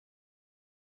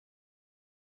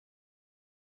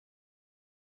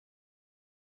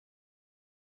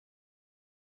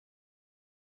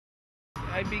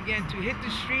I began to hit the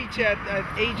streets at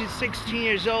age of 16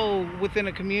 years old within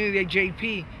a community at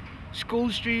JP.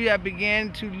 School Street, I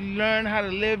began to learn how to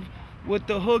live with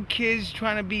the hood kids,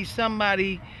 trying to be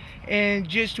somebody and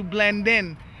just to blend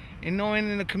in. And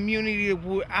knowing in the community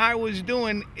what I was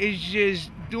doing is just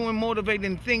doing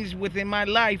motivating things within my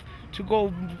life to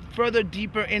go further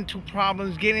deeper into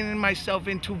problems, getting myself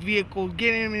into vehicles,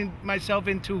 getting myself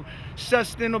into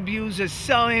substance abuse,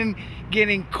 selling,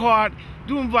 getting caught,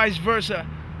 doing vice versa.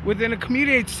 Within the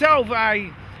community itself,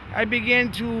 I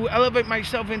began to elevate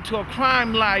myself into a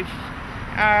crime life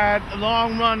at the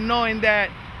long run, knowing that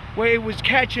where it was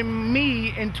catching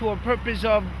me into a purpose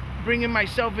of bringing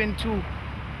myself into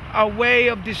a way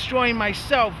of destroying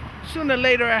myself. Sooner or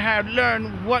later I had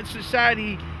learned what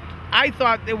society I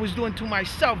thought it was doing to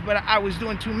myself, but I was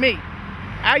doing to me.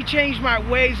 I changed my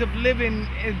ways of living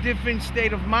in a different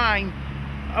state of mind,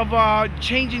 of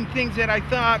changing things that I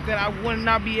thought that I would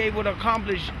not be able to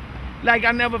accomplish. Like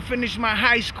I never finished my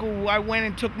high school. I went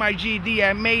and took my GED.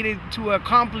 I made it to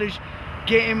accomplish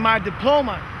getting my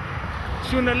diploma.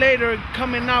 Sooner or later,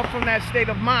 coming out from that state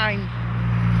of mind,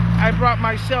 I brought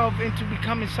myself into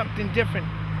becoming something different.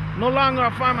 No longer I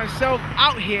find myself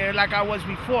out here like I was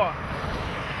before.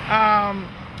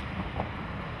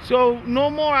 So no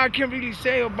more I can really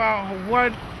say about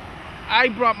what I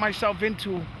brought myself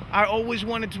into. I always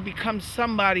wanted to become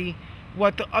somebody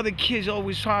what the other kids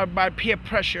always saw by peer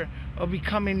pressure of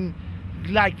becoming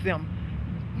like them,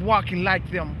 walking like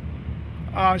them,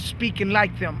 speaking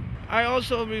like them. I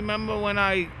also remember when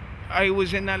I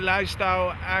was in that lifestyle,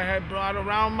 I had brought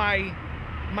around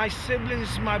my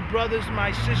siblings, my brothers,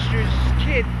 my sister's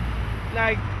kid.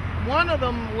 Like one of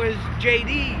them was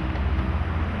JD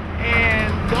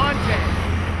and Dante.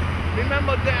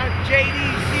 Remember that JD,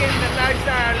 seeing the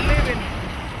lifestyle I live in,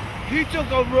 he took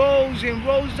a rose and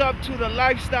rose up to the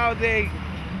lifestyle they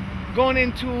going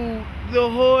into the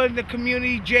hood, the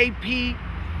community, JP,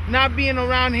 not being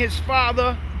around his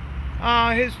father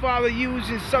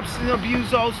using substance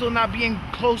abuse, also not being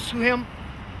close to him,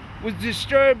 was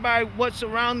disturbed by what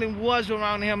surrounding was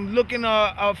around him, looking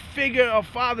a figure, a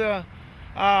father,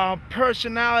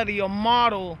 personality, a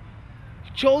model,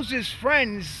 chose his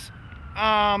friends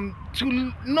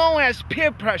to know as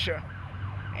peer pressure.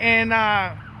 And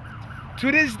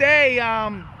to this day,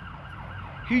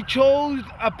 he chose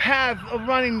a path of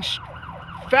running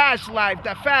fast life,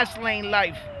 the fast lane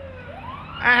life.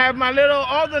 I have my little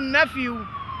older nephew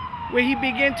where he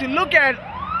began to look at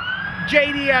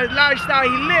JD as lifestyle he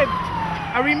lived.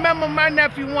 I remember my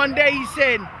nephew one day, he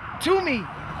said to me,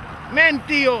 "Man,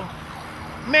 Theo,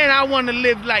 man, I want to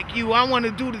live like you. I want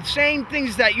to do the same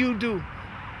things that you do."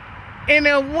 In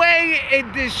a way,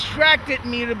 it distracted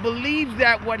me to believe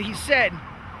that what he said,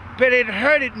 but it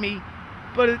hurted me.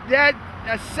 But that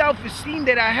self-esteem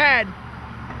that I had,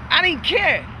 I didn't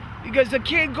care, because the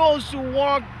kid goes to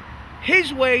walk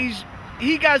his ways,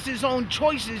 he got his own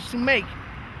choices to make.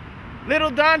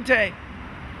 Little Dante,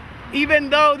 even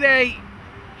though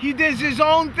he did his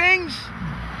own things,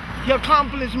 he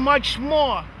accomplished much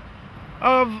more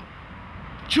of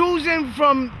choosing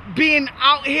from being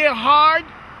out here hard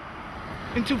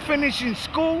into finishing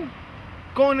school,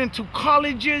 going into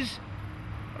colleges,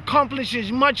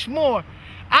 accomplishes much more.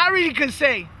 I really could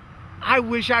say, I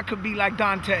wish I could be like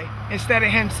Dante, instead of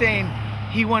him saying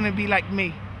he wanted to be like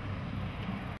me.